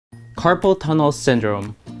Carpal tunnel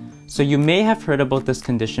syndrome. So you may have heard about this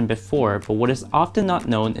condition before, but what is often not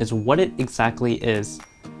known is what it exactly is.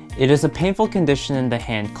 It is a painful condition in the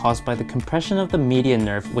hand caused by the compression of the median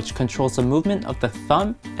nerve, which controls the movement of the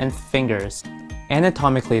thumb and fingers.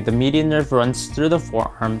 Anatomically, the median nerve runs through the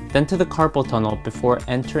forearm, then to the carpal tunnel before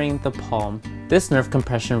entering the palm. This nerve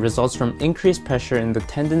compression results from increased pressure in the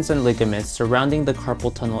tendons and ligaments surrounding the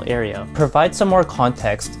carpal tunnel area. To provide some more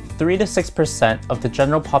context, 3 to 6% of the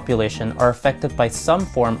general population are affected by some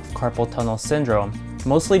form of carpal tunnel syndrome,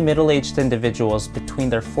 mostly middle-aged individuals between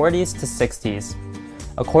their 40s to 60s.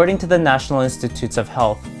 According to the National Institutes of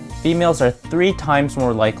Health, females are 3 times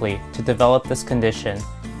more likely to develop this condition.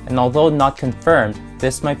 And although not confirmed,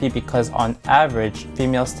 this might be because on average,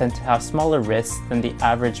 females tend to have smaller wrists than the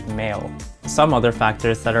average male. Some other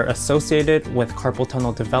factors that are associated with carpal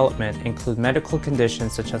tunnel development include medical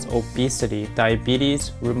conditions such as obesity,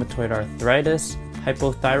 diabetes, rheumatoid arthritis,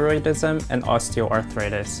 hypothyroidism, and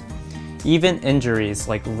osteoarthritis. Even injuries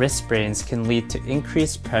like wrist sprains can lead to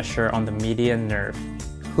increased pressure on the median nerve.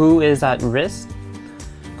 Who is at risk?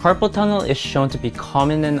 Carpal tunnel is shown to be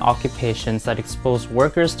common in occupations that expose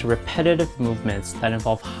workers to repetitive movements that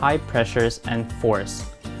involve high pressures and force.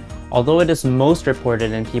 Although it is most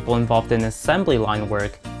reported in people involved in assembly line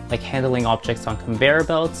work, like handling objects on conveyor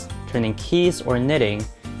belts, turning keys, or knitting,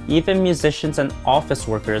 even musicians and office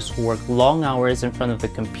workers who work long hours in front of the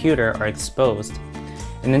computer are exposed.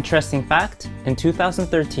 An interesting fact, in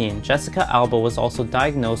 2013, Jessica Alba was also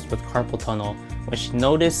diagnosed with carpal tunnel when she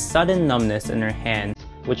noticed sudden numbness in her hand,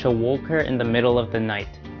 which awoke her in the middle of the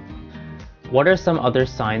night. What are some other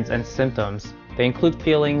signs and symptoms? They include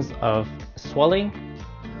feelings of swelling,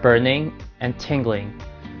 burning, and tingling.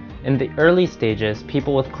 In the early stages,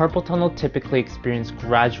 people with carpal tunnel typically experience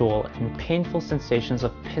gradual and painful sensations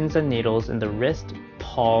of pins and needles in the wrist,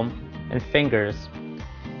 palm, and fingers.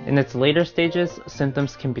 In its later stages,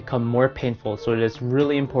 symptoms can become more painful, so it is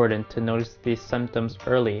really important to notice these symptoms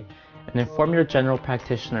early and inform your general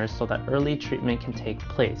practitioner so that early treatment can take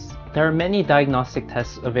place. There are many diagnostic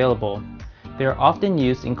tests available. They are often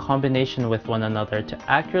used in combination with one another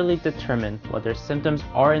to accurately determine whether symptoms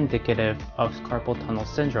are indicative of carpal tunnel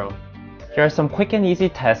syndrome. Here are some quick and easy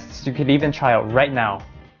tests you could even try out right now.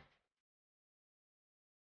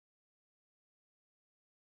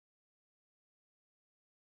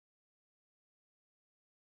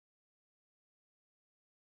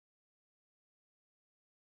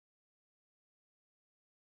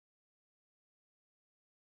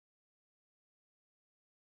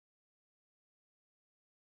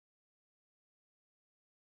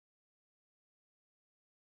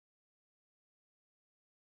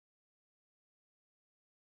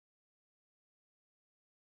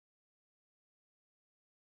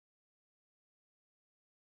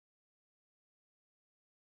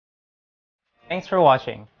 Thanks for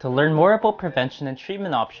watching. To learn more about prevention and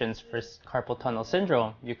treatment options for carpal tunnel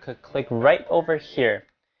syndrome, you could click right over here.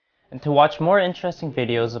 And to watch more interesting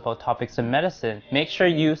videos about topics in medicine, make sure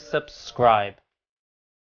you subscribe.